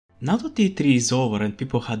Now that E3 is over and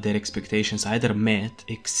people had their expectations either met,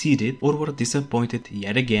 exceeded, or were disappointed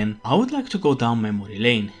yet again, I would like to go down memory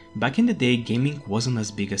lane. Back in the day, gaming wasn't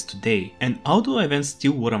as big as today, and although events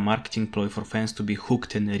still were a marketing ploy for fans to be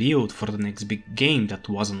hooked and reeled for the next big game that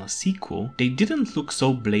wasn't a sequel, they didn't look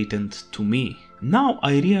so blatant to me. Now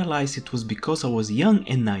I realize it was because I was young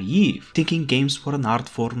and naive, thinking games were an art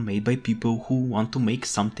form made by people who want to make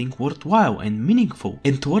something worthwhile and meaningful,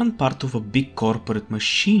 and weren't part of a big corporate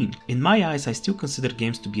machine. In my eyes, I still consider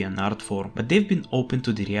games to be an art form, but they've been open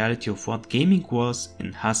to the reality of what gaming was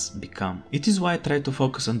and has become. It is why I try to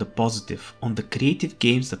focus on the positive, on the creative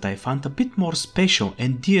games that I found a bit more special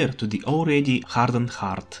and dear to the already hardened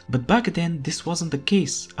heart. But back then this wasn't the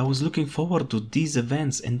case. I was looking forward to these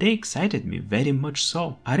events and they excited me very much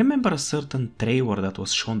so. I remember a certain trailer that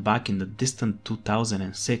was shown back in the distant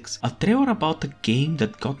 2006, a trailer about a game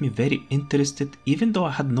that got me very interested even though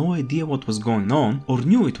I had no idea what was going on or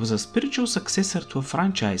knew it was a spiritual successor to a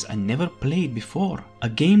franchise I never played before. A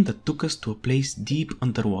game that took us to a place deep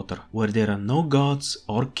underwater where there are no gods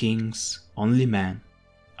or kings, only man.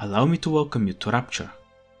 Allow me to welcome you to Rapture.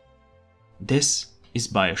 This is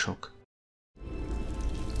BioShock.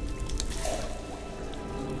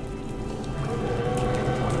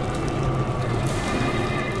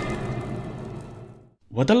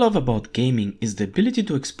 What I love about gaming is the ability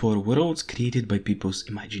to explore worlds created by people's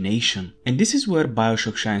imagination. And this is where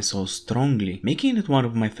BioShock shines so strongly, making it one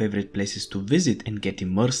of my favorite places to visit and get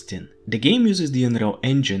immersed in. The game uses the Unreal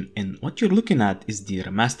Engine, and what you're looking at is the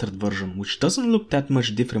remastered version, which doesn't look that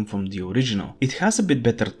much different from the original. It has a bit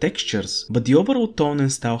better textures, but the overall tone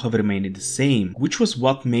and style have remained the same, which was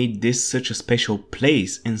what made this such a special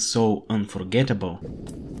place and so unforgettable.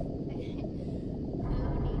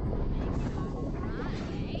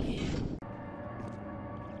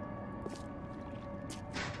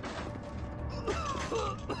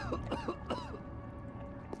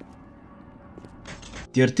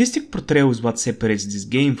 The artistic portrayal is what separates this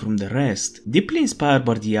game from the rest, deeply inspired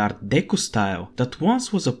by the Art Deco style that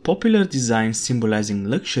once was a popular design symbolizing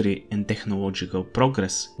luxury and technological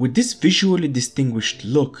progress. With this visually distinguished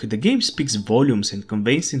look, the game speaks volumes and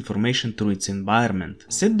conveys information through its environment.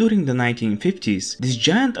 Set during the 1950s, this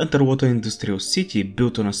giant underwater industrial city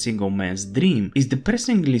built on a single man's dream is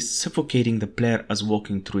depressingly suffocating the player as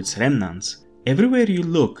walking through its remnants. Everywhere you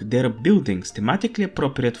look, there are buildings thematically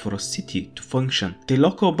appropriate for a city to function. The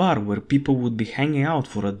local bar where people would be hanging out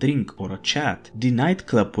for a drink or a chat. The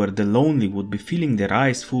nightclub where the lonely would be filling their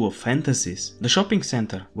eyes full of fantasies. The shopping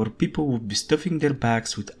center where people would be stuffing their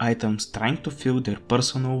bags with items trying to fill their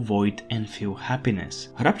personal void and feel happiness.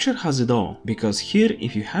 Rapture has it all, because here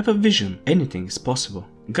if you have a vision, anything is possible.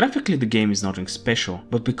 Graphically the game is nothing special,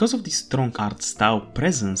 but because of the strong art style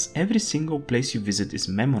presence, every single place you visit is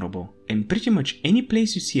memorable, and pretty much any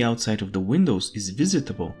place you see outside of the windows is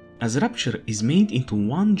visitable, as Rapture is made into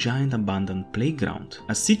one giant abandoned playground,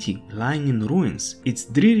 a city lying in ruins. Its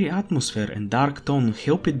dreary atmosphere and dark tone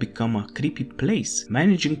help it become a creepy place,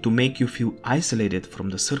 managing to make you feel isolated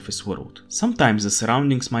from the surface world. Sometimes the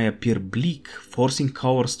surroundings might appear bleak, forcing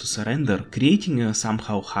colors to surrender, creating a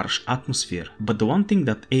somehow harsh atmosphere, but the one thing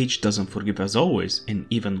that age doesn't forgive as always, and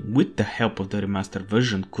even with the help of the remastered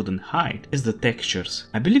version couldn't hide, is the textures.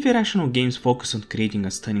 I believe Irrational Games focus on creating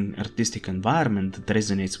a stunning artistic environment that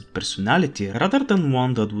resonates with personality rather than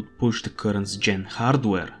one that would push the current gen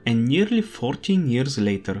hardware. And nearly 14 years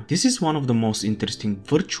later, this is one of the most interesting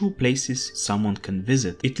virtual places someone can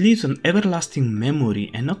visit. It leaves an everlasting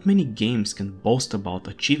memory, and not many games can boast about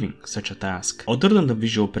achieving such a task. Other than the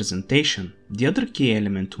visual presentation, the other key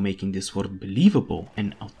element to making this world believable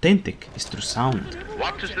and authentic is through sound.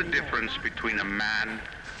 What is the difference between a man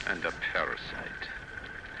and a parasite?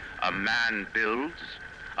 A man builds,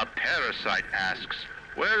 a parasite asks,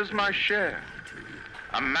 "Where's my share?"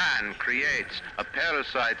 A man creates, a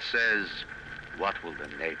parasite says, "What will the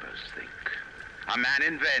neighbors think?" A man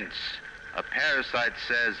invents, a parasite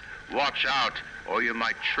says, "Watch out, or you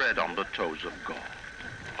might tread on the toes of God."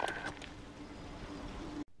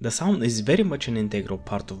 The sound is very much an integral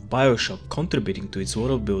part of BioShock, contributing to its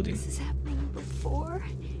world building. This is happening before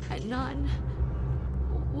and none.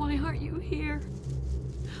 Why aren't you here?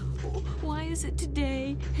 Why is it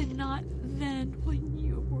today and not then when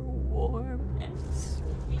you were warm and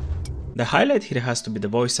sweet? The highlight here has to be the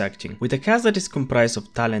voice acting. With a cast that is comprised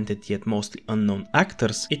of talented yet mostly unknown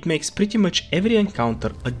actors, it makes pretty much every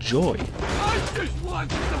encounter a joy. I just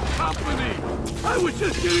wanted some company! I was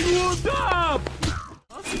just getting warmed up!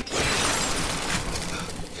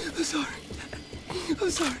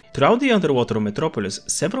 I'm sorry. Throughout the underwater metropolis,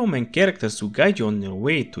 several main characters will guide you on your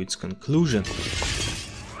way to its conclusion.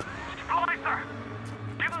 Slowly, sir.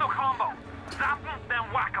 Give them the combo. Zap 'em, then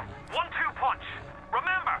whack 'em. 1-2 punch.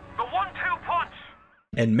 Remember, the 1-2 punch.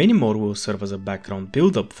 And many more will serve as a background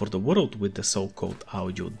build-up for the world with the so-called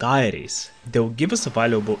audio diaries. They will give us a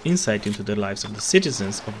valuable insight into the lives of the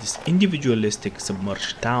citizens of this individualistic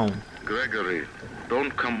submerged town. Gregory,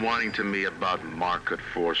 don't come whining to me about market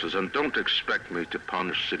forces, and don't expect me to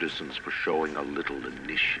punish citizens for showing a little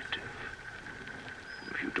initiative.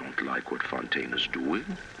 If you don't like what Fontaine is doing,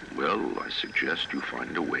 well, I suggest you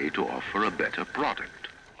find a way to offer a better product.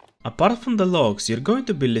 Apart from the logs, you're going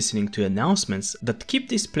to be listening to announcements that keep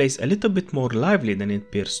this place a little bit more lively than it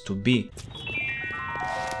appears to be.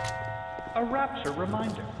 A Rapture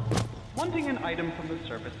reminder. Wanting an item from the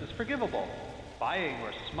surface is forgivable. Buying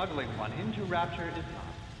or smuggling one into Rapture is not.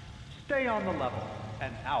 Stay on the level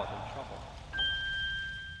and out of trouble.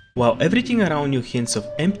 While everything around you hints of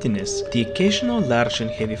emptiness, the occasional large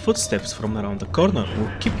and heavy footsteps from around the corner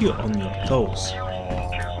will keep you on your toes.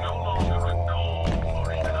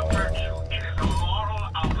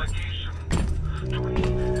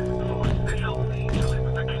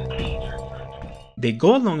 They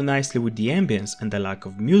go along nicely with the ambience and the lack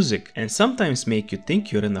of music, and sometimes make you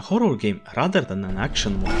think you're in a horror game rather than an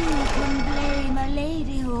action one. You can blame a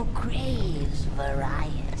lady who craves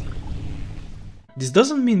variety. This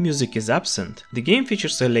doesn't mean music is absent. The game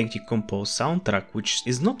features a lengthy composed soundtrack, which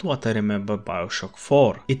is not what I remember BioShock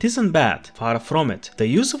 4. It isn't bad, far from it. The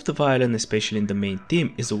use of the violin, especially in the main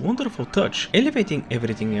theme, is a wonderful touch, elevating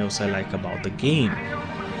everything else I like about the game.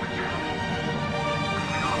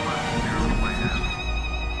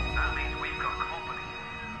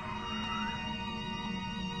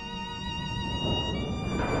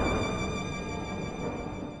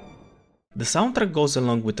 The soundtrack goes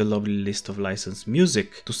along with a lovely list of licensed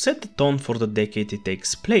music to set the tone for the decade it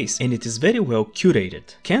takes place, and it is very well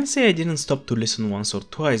curated. Can't say I didn't stop to listen once or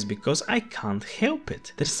twice because I can't help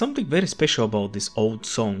it. There's something very special about these old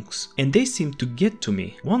songs, and they seem to get to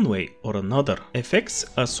me one way or another. Effects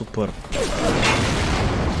are superb.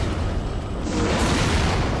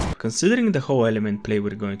 Considering the whole element play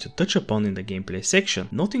we're going to touch upon in the gameplay section,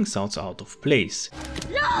 nothing sounds out of place.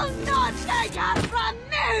 You'll not take her from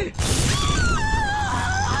me!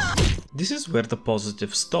 This is where the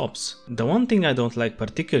positive stops. The one thing I don't like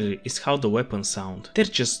particularly is how the weapons sound. They're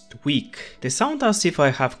just weak. They sound as if I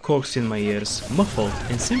have corks in my ears, muffled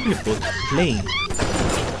and simply put, plain.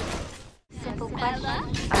 Simple question.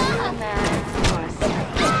 Are you a man or a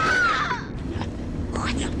slave?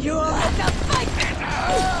 You'll have to fight!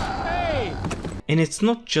 And it's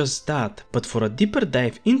not just that, but for a deeper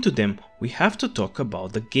dive into them, we have to talk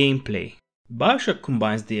about the gameplay. BioShock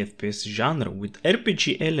combines the FPS genre with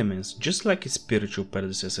RPG elements just like its spiritual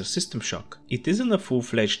predecessor System Shock. It isn't a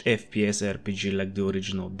full-fledged FPS RPG like the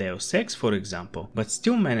original Deus Ex, for example, but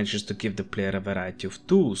still manages to give the player a variety of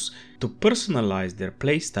tools to personalize their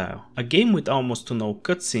playstyle. A game with almost to no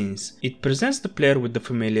cutscenes, it presents the player with the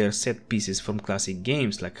familiar set pieces from classic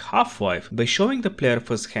games like Half-Life by showing the player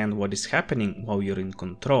firsthand what is happening while you're in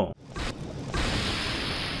control.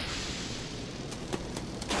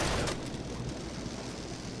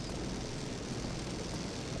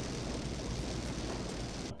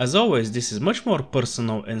 As always, this is much more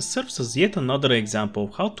personal and serves as yet another example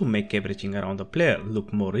of how to make everything around the player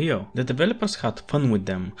look more real. The developers had fun with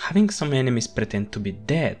them, having some enemies pretend to be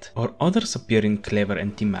dead, or others appear in clever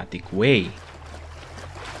and thematic way.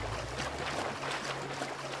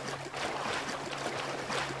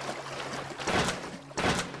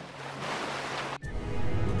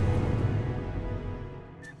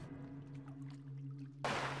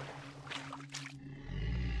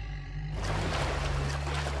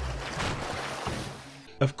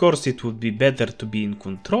 Of course, it would be better to be in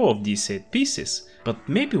control of these set pieces, but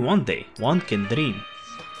maybe one day one can dream.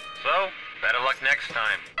 So, better luck next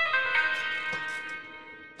time.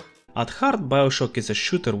 At heart, BioShock is a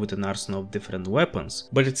shooter with an arsenal of different weapons,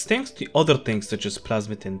 but it's thanks to other things such as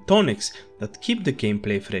plasmid and tonics that keep the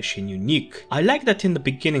gameplay fresh and unique. I like that in the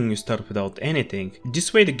beginning you start without anything.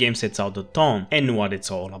 This way the game sets out the tone and what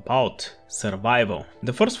it's all about. Survival.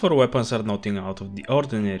 The first 4 weapons are nothing out of the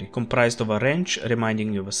ordinary, comprised of a wrench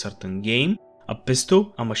reminding you of a certain game, a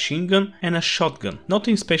pistol, a machine gun and a shotgun.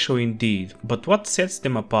 Nothing special indeed, but what sets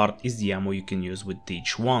them apart is the ammo you can use with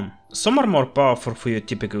each one. Some are more powerful for your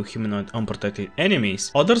typical humanoid unprotected enemies,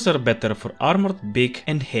 others are better for armored, big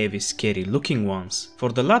and heavy scary looking ones.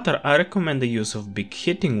 For the latter I recommend the use of big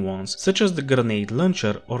hitting ones, such as the grenade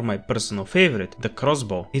launcher or my personal favorite, the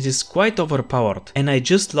crossbow. It is quite overpowered and I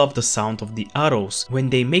just love the sound of the arrows when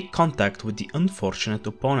they make contact with the unfortunate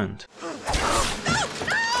opponent.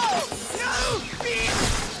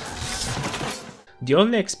 The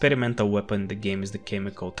only experimental weapon in the game is the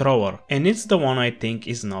chemical thrower, and it's the one I think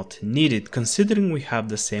is not needed considering we have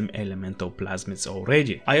the same elemental plasmids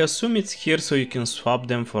already. I assume it's here so you can swap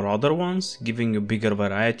them for other ones, giving you bigger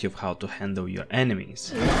variety of how to handle your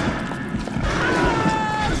enemies.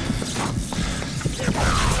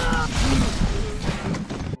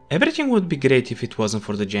 Everything would be great if it wasn't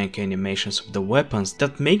for the janky animations of the weapons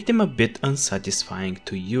that make them a bit unsatisfying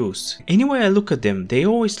to use. Anyway I look at them, they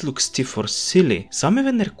always look stiff or silly, some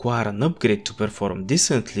even require an upgrade to perform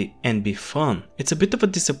decently and be fun. It's a bit of a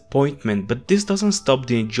disappointment, but this doesn't stop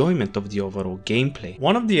the enjoyment of the overall gameplay.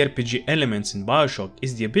 One of the RPG elements in BioShock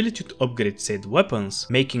is the ability to upgrade said weapons,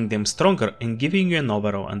 making them stronger and giving you an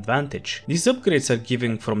overall advantage. These upgrades are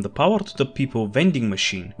given from the power to the people vending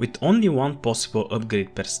machine, with only one possible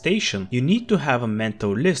upgrade per station. You need to have a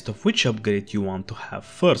mental list of which upgrade you want to have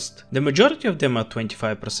first. The majority of them are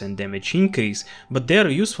 25% damage increase, but there are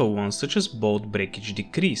useful ones such as bolt breakage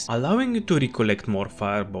decrease, allowing you to recollect more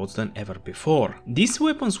firebolts than ever before. These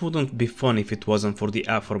weapons wouldn't be fun if it wasn't for the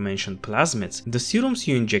aforementioned plasmids, the serums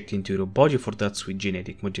you inject into your body for that sweet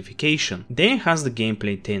genetic modification. They enhance the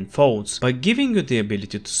gameplay tenfold by giving you the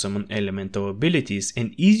ability to summon elemental abilities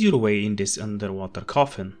and ease your way in this underwater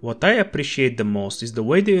coffin. What I appreciate the most is the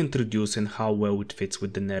way they introduce and how well it fits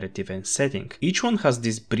with the narrative and setting. Each one has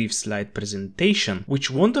this brief slide presentation which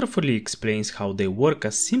wonderfully explains how they work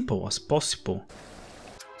as simple as possible.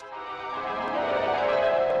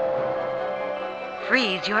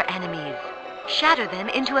 Freeze your enemies. Shatter them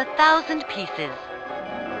into 1,000 pieces.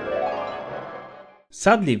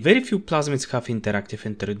 Sadly, very few plasmids have interactive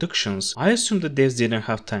introductions. I assume the devs didn't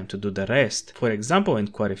have time to do the rest. For example, in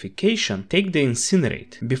Qualification, take the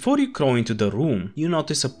Incinerate. Before you crawl into the room, you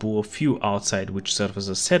notice a pool of fuel outside which serves as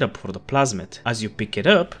a setup for the plasmid. As you pick it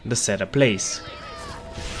up, the setup plays.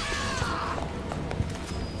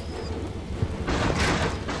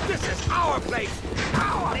 This is our place!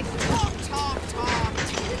 Our place!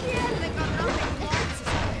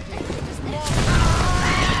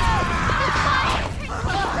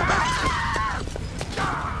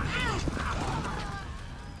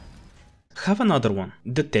 Have another one,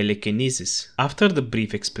 the telekinesis. After the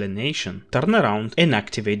brief explanation, turn around and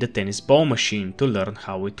activate the tennis ball machine to learn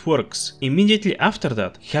how it works. Immediately after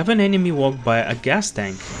that, have an enemy walk by a gas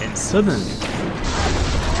tank and suddenly...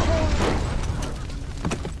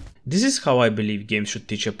 This is how I believe games should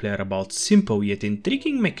teach a player about simple yet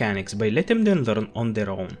intriguing mechanics by letting them learn on their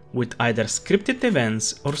own, with either scripted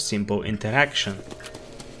events or simple interaction.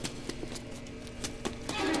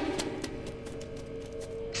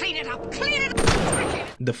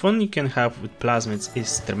 The fun you can have with plasmids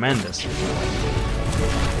is tremendous.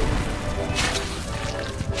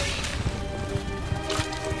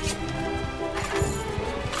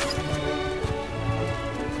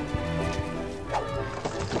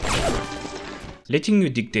 Letting you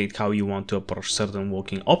dictate how you want to approach certain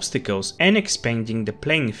walking obstacles and expanding the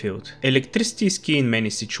playing field. Electricity is key in many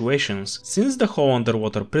situations, since the whole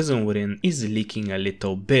underwater prison we're in is leaking a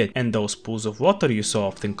little bit, and those pools of water you so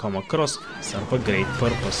often come across serve a great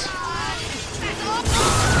purpose.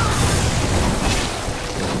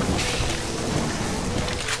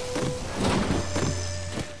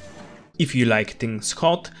 If you like things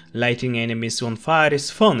hot, lighting enemies on fire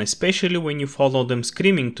is fun, especially when you follow them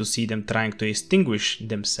screaming to see them trying to extinguish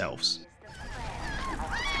themselves.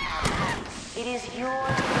 It is your...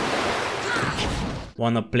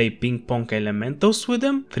 Wanna play ping pong elementals with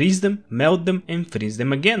them? Freeze them, melt them and freeze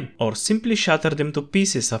them again. Or simply shatter them to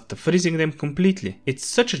pieces after freezing them completely. It's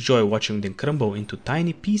such a joy watching them crumble into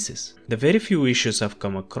tiny pieces. The very few issues I've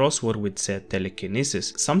come across were with said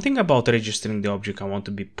telekinesis. Something about registering the object I want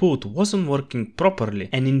to be put wasn't working properly,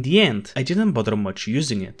 and in the end I didn't bother much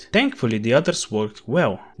using it. Thankfully the others worked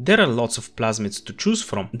well. There are lots of plasmids to choose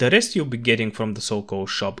from. The rest you'll be getting from the so-called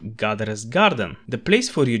shop Gatherer's Garden, the place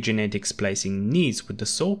for your genetic splicing needs with the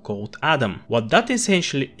so-called Adam. What that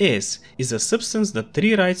essentially is a substance that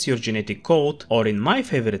rewrites your genetic code, or in my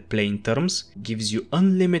favorite playing terms, gives you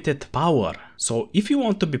unlimited power. So if you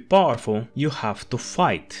want to be powerful, you have to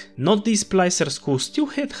fight. Not these splicers who still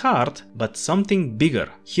hit hard, but something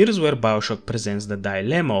bigger. Here's where BioShock presents the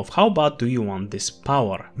dilemma of how bad do you want this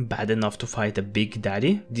power. Bad enough to fight a big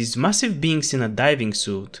daddy? These massive beings in a diving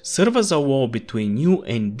suit serve as a wall between you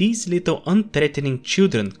and these little unthreatening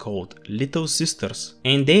children called Little Sisters.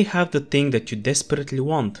 And they have the thing that you desperately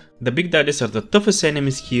want. The big daddies are the toughest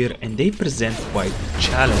enemies here, and they present quite a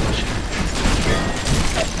challenge.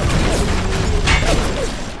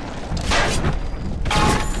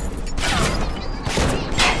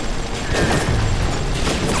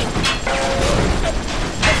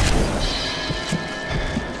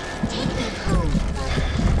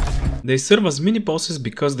 They serve as mini bosses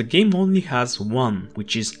because the game only has one,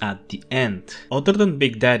 which is at the end. Other than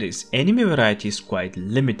Big Daddies, enemy variety is quite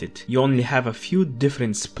limited. You only have a few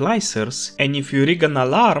different splicers, and if you rig an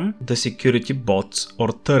alarm, the security bots or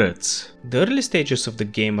turrets. The early stages of the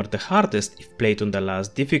game are the hardest if played on the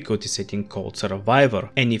last difficulty setting called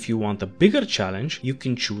Survivor, and if you want a bigger challenge, you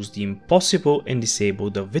can choose the Impossible and disable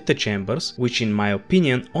the Vita Chambers, which in my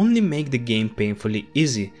opinion only make the game painfully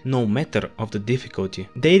easy, no matter of the difficulty.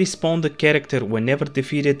 They respawn the character whenever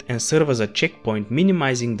defeated and serve as a checkpoint,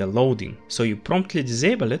 minimizing the loading, so you promptly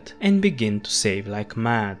disable it and begin to save like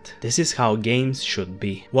mad. This is how games should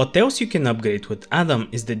be. What else you can upgrade with Adam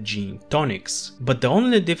is the Gene Tonics, but the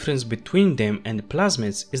only difference between them and the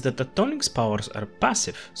plasmids is that the tonics powers are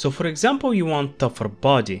passive. So for example, you want tougher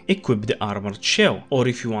body, equip the armored shell, or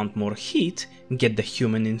if you want more heat, get the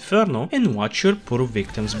human inferno and watch your poor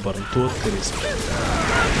victims burn to a crisp.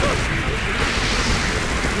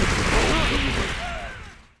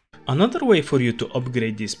 Another way for you to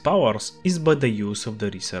upgrade these powers is by the use of the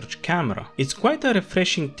research camera. It's quite a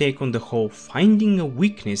refreshing take on the whole finding a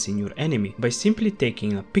weakness in your enemy by simply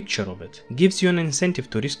taking a picture of it. Gives you an incentive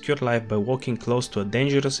to risk your life by walking close to a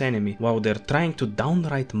dangerous enemy while they're trying to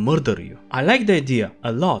downright murder you. I like the idea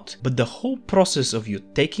a lot, but the whole process of you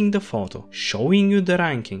taking the photo, showing you the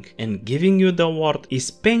ranking, and giving you the award is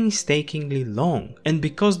painstakingly long. And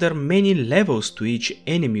because there are many levels to each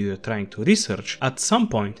enemy you're trying to research, at some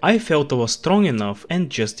point I felt I was strong enough and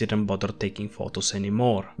just didn't bother taking photos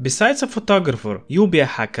anymore. Besides a photographer, you'll be a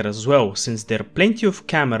hacker as well, since there are plenty of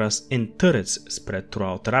cameras and turrets spread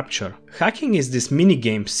throughout Rapture. Hacking is this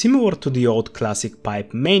minigame similar to the old classic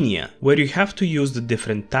Pipe Mania, where you have to use the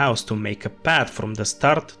different tiles to make a path from the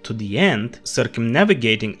start to the end,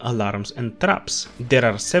 circumnavigating alarms and traps. There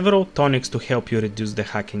are several tonics to help you reduce the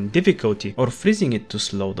hacking difficulty or freezing it to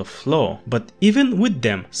slow the flow, but even with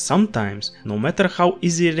them, sometimes, no matter how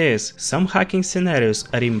easy it is, some hacking scenarios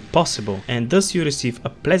are impossible, and thus you receive a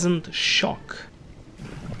pleasant shock.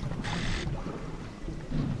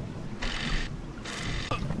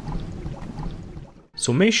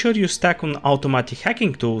 So make sure you stack on automatic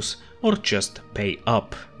hacking tools or just pay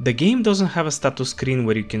up. The game doesn't have a status screen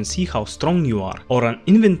where you can see how strong you are, or an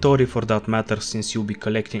inventory for that matter, since you'll be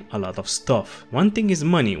collecting a lot of stuff. One thing is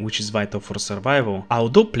money, which is vital for survival.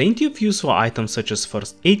 Although plenty of useful items such as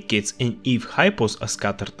first aid kits and Eve hypos are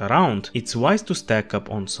scattered around, it's wise to stack up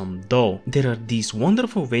on some dough. There are these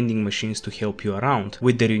wonderful vending machines to help you around,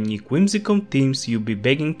 with their unique whimsical themes you'll be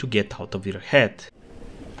begging to get out of your head.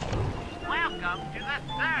 Welcome to the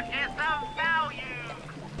circus of value.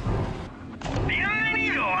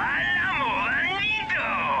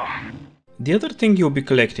 The other thing you'll be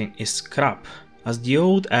collecting is scrap. As the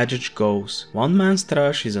old adage goes, one man's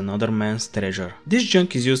trash is another man's treasure. This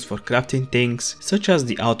junk is used for crafting things, such as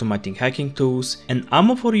the automatic hacking tools and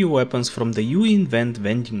ammo for your weapons from the You Invent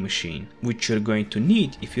vending machine, which you're going to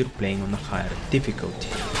need if you're playing on a higher difficulty.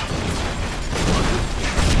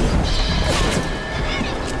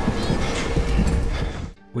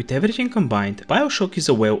 With everything combined, BioShock is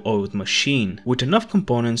a well-oiled machine, with enough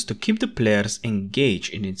components to keep the players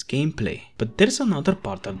engaged in its gameplay. But there's another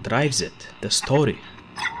part that drives it, the story.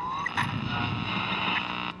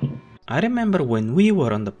 I remember when we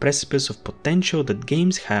were on the precipice of potential that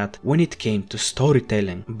games had when it came to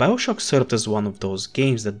storytelling. BioShock served as one of those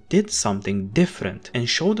games that did something different and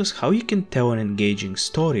showed us how you can tell an engaging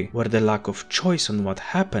story where the lack of choice on what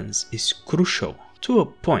happens is crucial. To a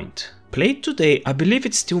point. Played today, I believe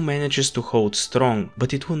it still manages to hold strong,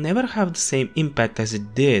 but it will never have the same impact as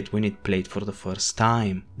it did when it played for the first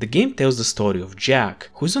time. The game tells the story of Jack,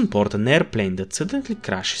 who is on board an airplane that suddenly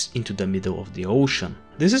crashes into the middle of the ocean.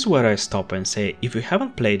 This is where I stop and say, if you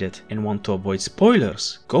haven't played it and want to avoid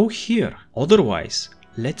spoilers, go here. Otherwise,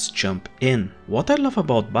 let's jump in. What I love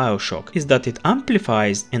about BioShock is that it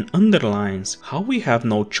amplifies and underlines how we have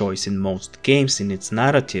no choice in most games in its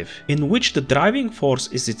narrative, in which the driving force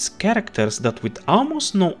is its characters that with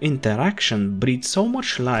almost no interaction breathe so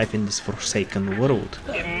much life in this forsaken world.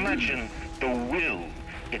 Imagine the will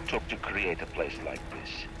it took to create a place like this.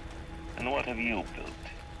 And what have you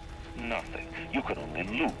built? Nothing. You can only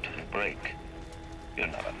loot and break. You're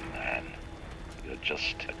not a man. You're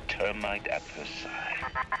just a termite at her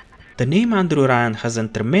side. The name Andrew Ryan has a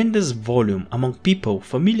tremendous volume among people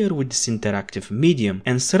familiar with this interactive medium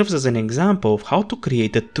and serves as an example of how to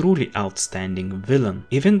create a truly outstanding villain.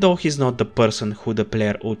 Even though he's not the person who the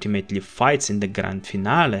player ultimately fights in the grand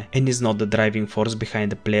finale and is not the driving force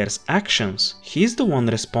behind the player's actions, he is the one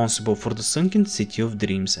responsible for the sunken city of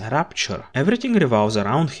dreams rapture. Everything revolves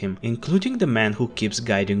around him, including the man who keeps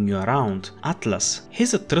guiding you around, Atlas.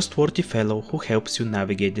 He's a trustworthy fellow who helps you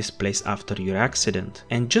navigate this place after your accident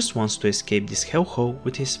and just wants to escape this hellhole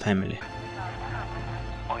with his family.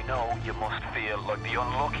 I know you must feel like the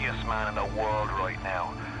unluckiest man in the world right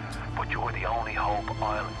now, but you're the only hope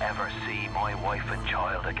I'll ever see my wife and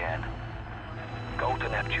child again. Go to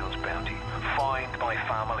Neptune's bounty. Find my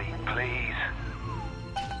family, please.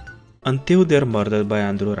 Until they're murdered by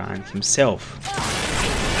Andrew Ryan himself.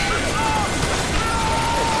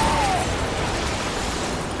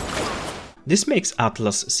 This makes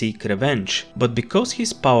Atlas seek revenge, but because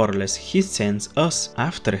he's powerless, he sends us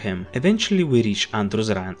after him. Eventually we reach Andrew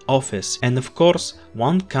Ryan's office, and of course,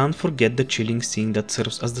 one can't forget the chilling scene that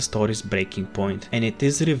serves as the story's breaking point, and it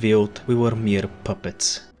is revealed we were mere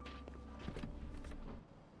puppets.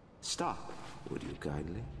 Stop, would you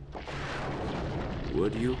kindly?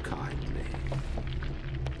 Would you kindly?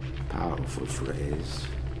 Powerful phrase.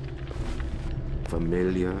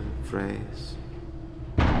 Familiar phrase.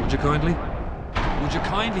 Would you kindly? Would you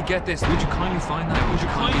kindly get this? Would you kindly find that? Would you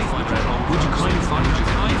kindly find that? Would you kindly find? Would you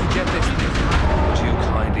kindly get this? Would you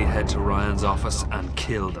kindly head to Ryan's office and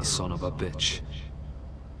kill the son of a bitch?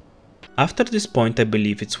 After this point I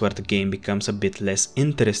believe it's where the game becomes a bit less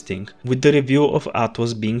interesting, with the reveal of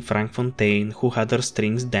Atlas being Frank Fontaine, who had her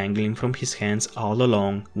strings dangling from his hands all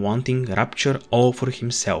along, wanting Rapture all for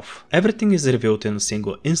himself. Everything is revealed in a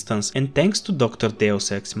single instance, and thanks to Dr.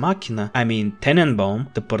 Deus Ex Machina, I mean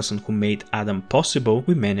Tenenbaum, the person who made Adam possible,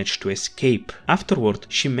 we managed to escape. Afterward,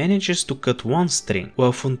 she manages to cut one string,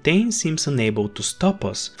 while Fontaine seems unable to stop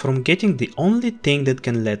us from getting the only thing that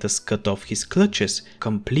can let us cut off his clutches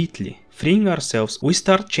completely. Freeing ourselves, we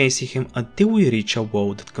start chasing him until we reach a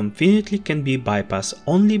wall that conveniently can be bypassed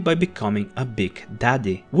only by becoming a big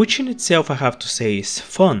daddy, which in itself I have to say is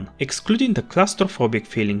fun, excluding the claustrophobic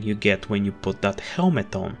feeling you get when you put that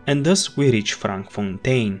helmet on. And thus we reach Frank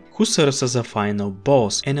Fontaine, who serves as a final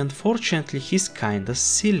boss, and unfortunately he's kinda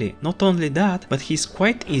silly. Not only that, but he's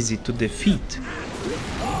quite easy to defeat.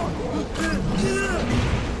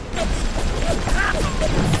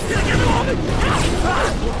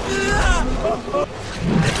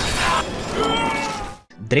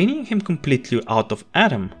 Draining him completely out of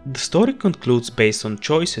Adam, the story concludes based on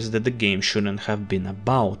choices that the game shouldn't have been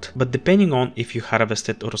about, but depending on if you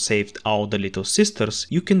harvested or saved all the little sisters,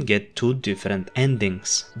 you can get two different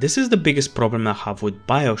endings. This is the biggest problem I have with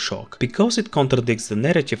BioShock, because it contradicts the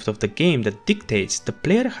narrative of the game that dictates the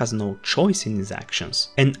player has no choice in his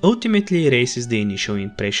actions, and ultimately erases the initial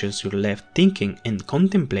impressions you're left thinking and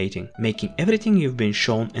contemplating, making everything you've been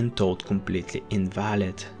shown and told completely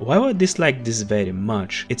invalid. While I dislike this very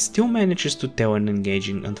much, it still manages to tell an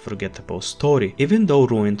engaging, unforgettable story, even though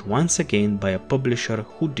ruined once again by a publisher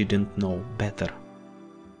who didn't know better.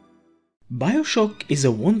 BioShock is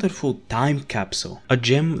a wonderful time capsule, a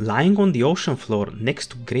gem lying on the ocean floor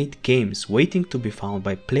next to great games waiting to be found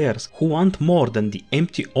by players who want more than the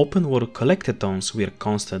empty open world collectathons we're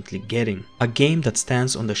constantly getting. A game that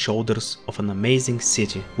stands on the shoulders of an amazing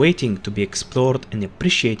city, waiting to be explored and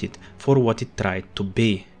appreciated for what it tried to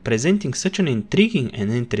be, presenting such an intriguing and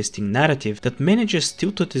interesting narrative that manages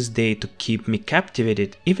still to this day to keep me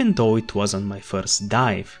captivated even though it wasn't my first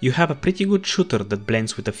dive. You have a pretty good shooter that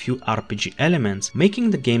blends with a few RPG elements, making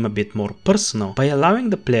the game a bit more personal by allowing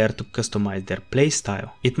the player to customize their playstyle.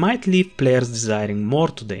 It might leave players desiring more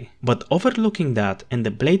today, but overlooking that and the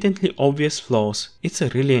blatantly obvious flaws, it's a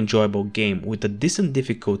really enjoyable game with a decent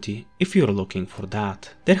difficulty if you're looking for that.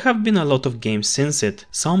 There have been a lot of games since it,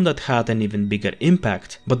 some that had an even bigger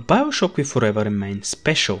impact, but BioShock will forever remain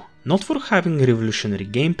special, not for having revolutionary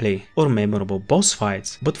gameplay or memorable boss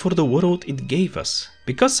fights, but for the world it gave us.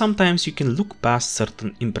 Because sometimes you can look past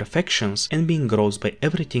certain imperfections and be engrossed by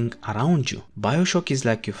everything around you. BioShock is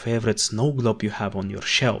like your favorite snow globe you have on your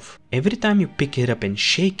shelf. Every time you pick it up and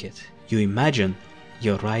shake it, you imagine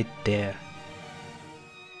you're right there.